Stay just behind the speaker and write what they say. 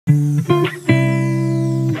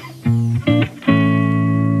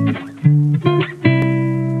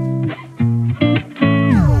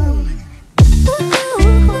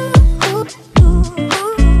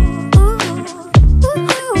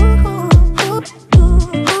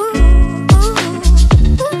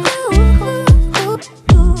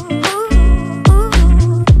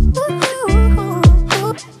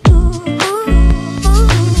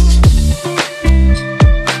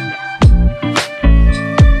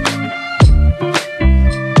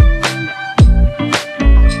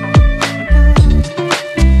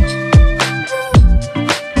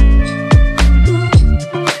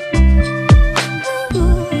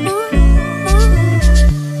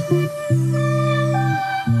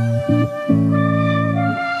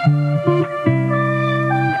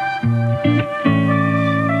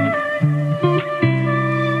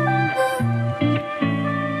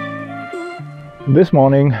This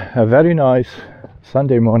morning, a very nice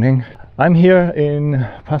Sunday morning. I'm here in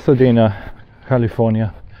Pasadena,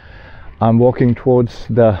 California. I'm walking towards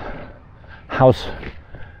the house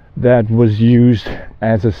that was used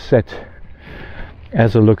as a set,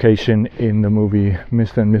 as a location in the movie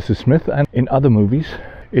Mr. and Mrs. Smith and in other movies.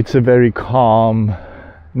 It's a very calm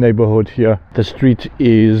neighborhood here. The street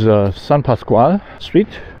is San Pasqual Street.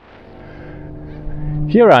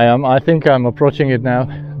 Here I am. I think I'm approaching it now.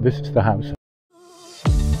 This is the house.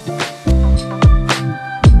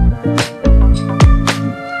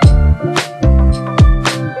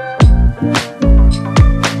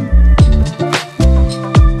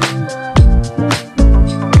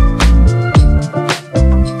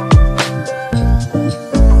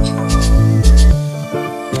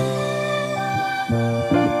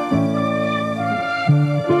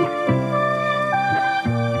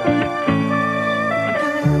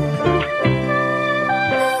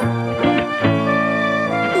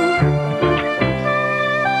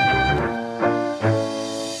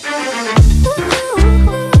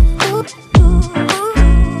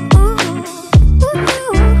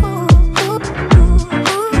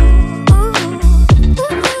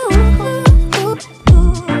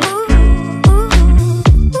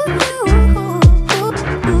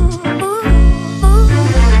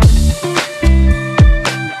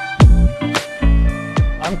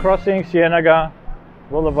 Crossing Cienega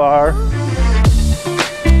Boulevard.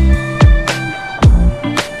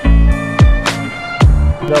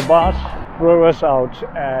 The bus threw us out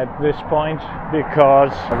at this point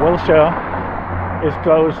because Wilshire is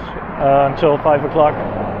closed until 5 o'clock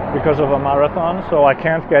because of a marathon, so I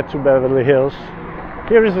can't get to Beverly Hills.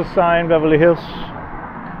 Here is a sign, Beverly Hills.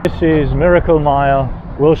 This is Miracle Mile,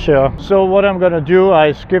 Wilshire. So what I'm gonna do,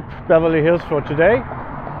 I skip Beverly Hills for today.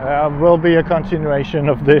 Will be a continuation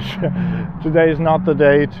of this. Today is not the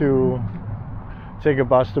day to take a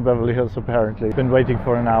bus to Beverly Hills, apparently. Been waiting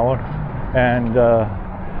for an hour and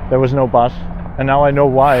there was no bus, and now I know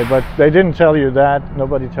why, but they didn't tell you that.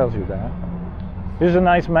 Nobody tells you that. Here's a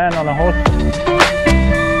nice man on a horse.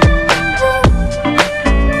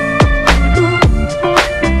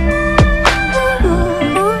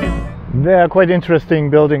 There are quite interesting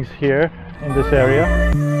buildings here in this area.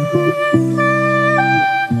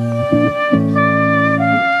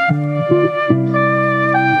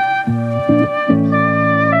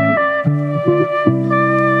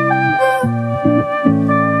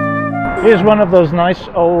 Here's one of those nice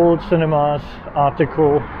old cinemas, Art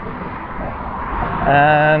Deco,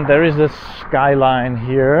 and there is this skyline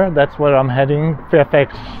here. That's where I'm heading,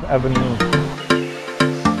 Fairfax Avenue.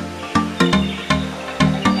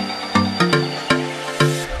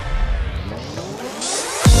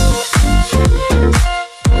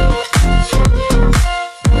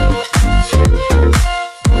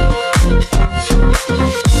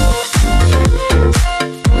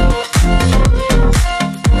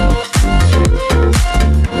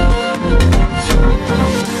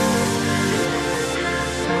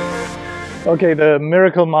 Okay, the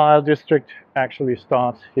Miracle Mile district actually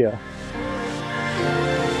starts here.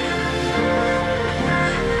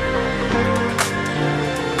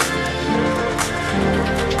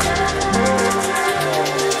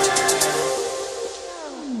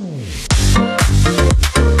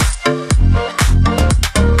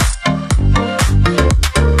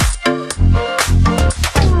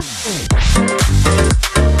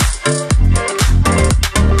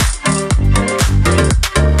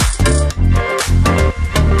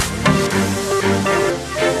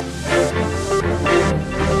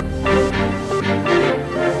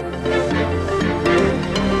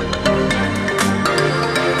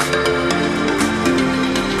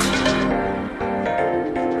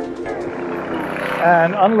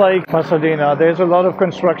 And unlike Pasadena, there's a lot of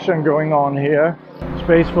construction going on here.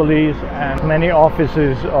 Space Police and many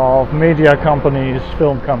offices of media companies,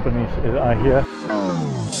 film companies are here.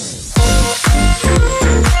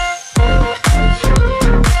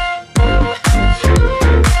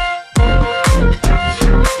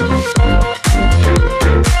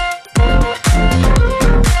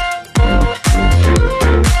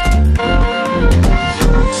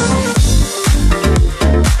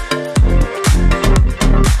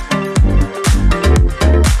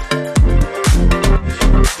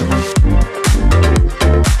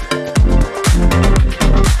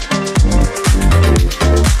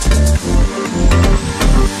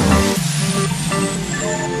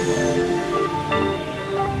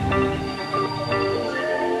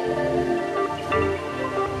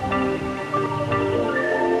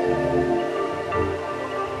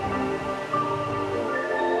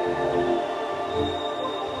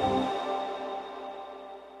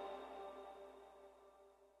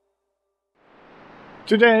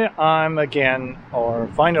 Today I'm again, or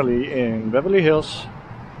finally, in Beverly Hills.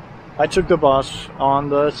 I took the bus on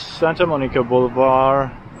the Santa Monica Boulevard,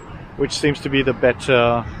 which seems to be the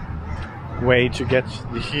better way to get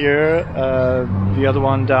here. The other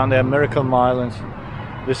one down there, Miracle Mile, and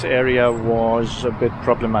this area was a bit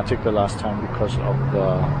problematic the last time because of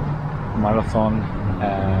the marathon,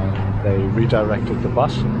 and they redirected the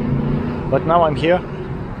bus. But now I'm here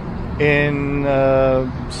in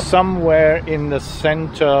somewhere in the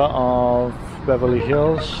center of Beverly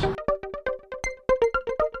Hills.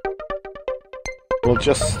 We'll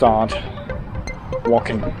just start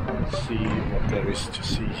walking and see what there is to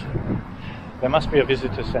see. There must be a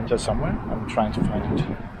visitor center somewhere. I'm trying to find it.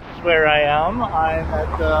 That's where I am. I'm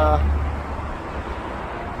at the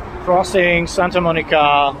crossing Santa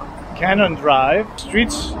Monica Cannon Drive.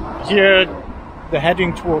 Streets here, they're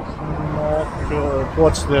heading towards north,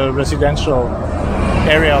 towards the residential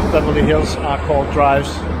area of Beverly Hills, are called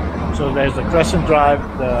drives. So there's the Crescent Drive,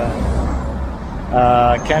 the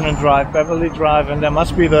Cannon Drive, Beverly Drive, and there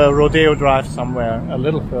must be the Rodeo Drive somewhere a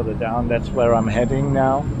little further down. That's where I'm heading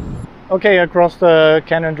now. Okay, across the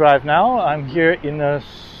Cannon Drive now. I'm here in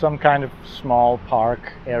some kind of small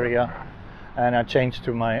park area, and I changed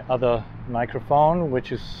to my other microphone,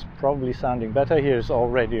 which is probably sounding better. Here's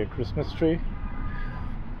already a Christmas tree,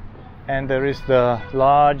 and there is the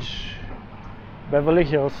large Beverly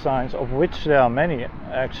Hills signs, of which there are many.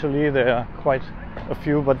 Actually, there are quite a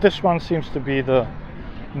few, but this one seems to be the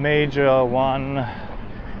major one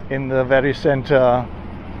in the very center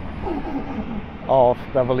of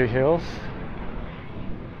Beverly Hills.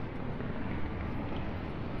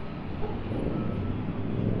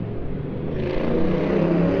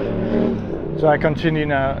 So I continue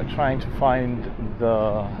now trying to find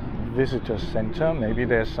the visitor center. Maybe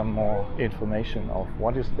there's some more information of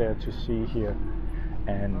what is there to see here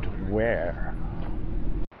and where.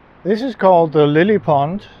 This is called the Lily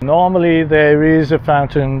Pond. Normally there is a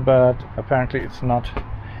fountain, but apparently it's not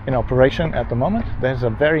in operation at the moment. There's a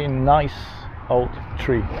very nice old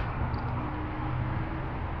tree.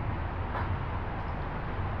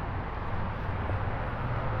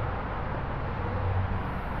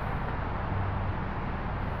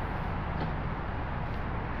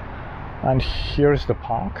 And here is the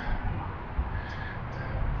park.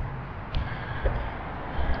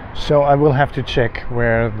 So I will have to check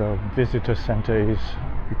where the visitor center is,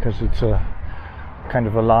 because it's a kind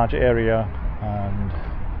of a large area and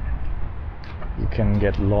you can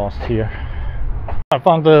get lost here. I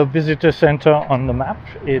found the visitor center on the map.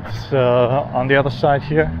 It's on the other side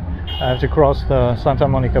here. I have to cross the Santa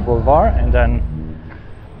Monica Boulevard, and then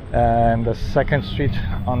the second street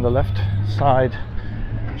on the left side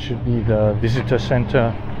should be the visitor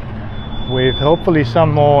center, with hopefully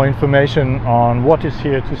some more information on what is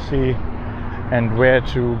here to see and where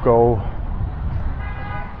to go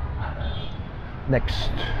next.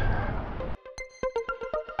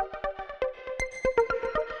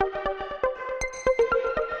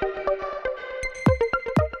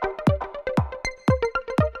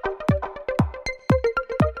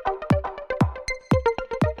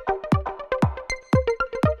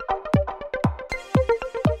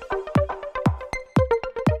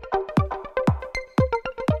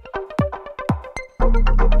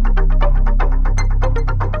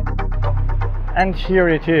 And here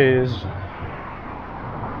it is.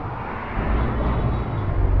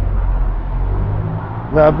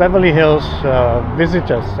 The Beverly Hills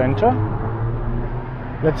Visitor Center.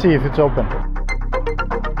 Let's see if it's open.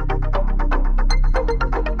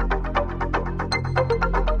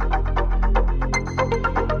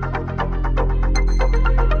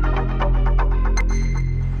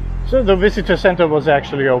 So the visitor center was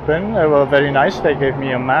actually open. They were very nice. They gave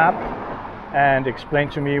me a map and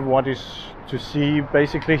explained to me what is to see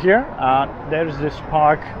basically here. There's this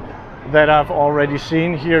park that I've already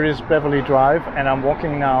seen. Here is Beverly Drive, and I'm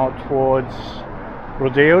walking now towards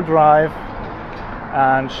Rodeo Drive,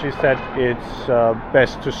 and she said it's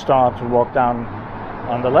best to start to walk down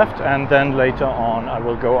on the left, and then later on I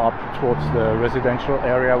will go up towards the residential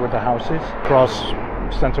area with the houses, cross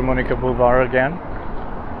Santa Monica Boulevard again.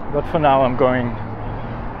 But for now I'm going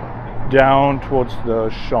down towards the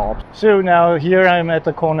shops. So now here I'm at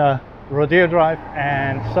the corner Rodeo Drive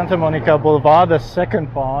and Santa Monica Boulevard, the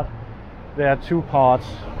second part. There are two parts.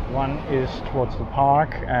 One is towards the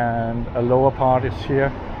park, and a lower part is here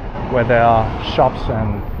where there are shops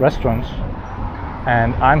and restaurants.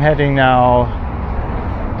 And I'm heading now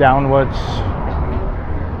downwards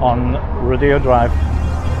on Rodeo Drive.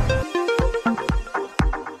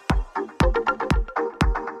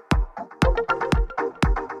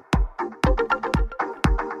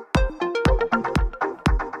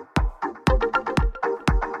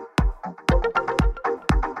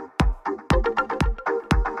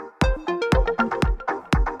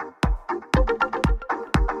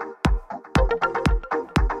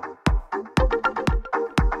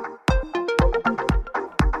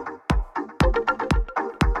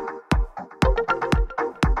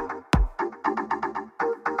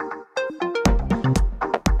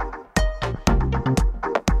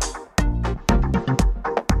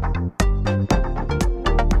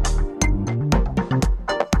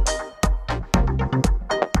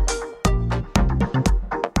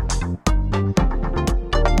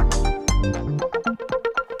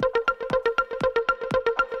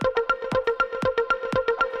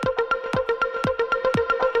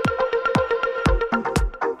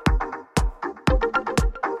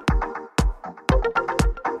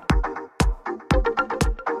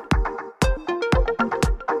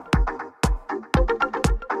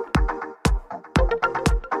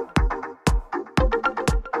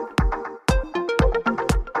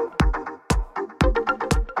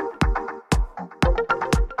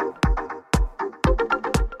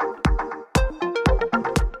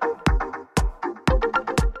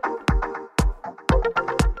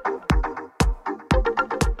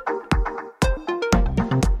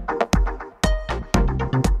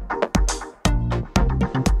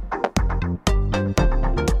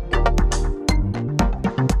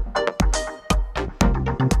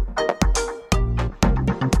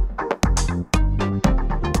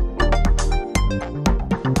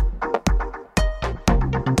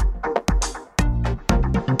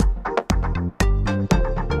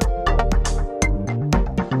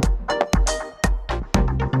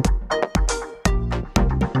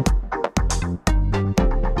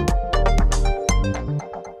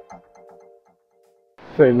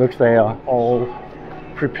 So it looks they are all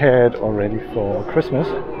prepared already for Christmas.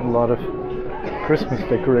 A lot of Christmas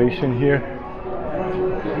decoration here.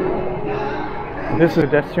 This is a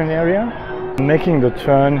pedestrian area. Making the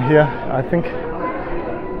turn here, I think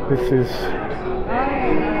this is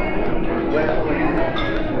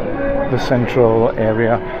the central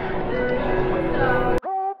area.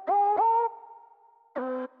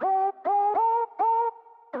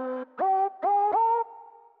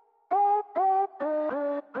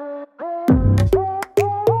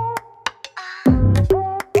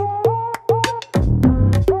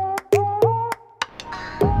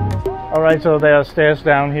 Alright, so there are stairs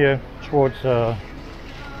down here towards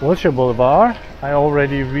Wilshire Boulevard. I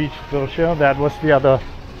already reached Wilshire. That was the other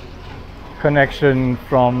connection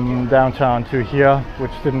from downtown to here,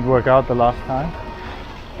 which didn't work out the last time,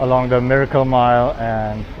 along the Miracle Mile.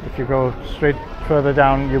 And if you go straight further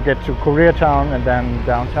down, you get to Koreatown and then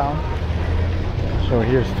downtown. So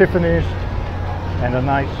here's Tiffany's and a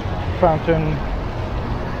nice fountain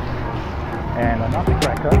and a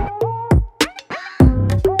nutcracker.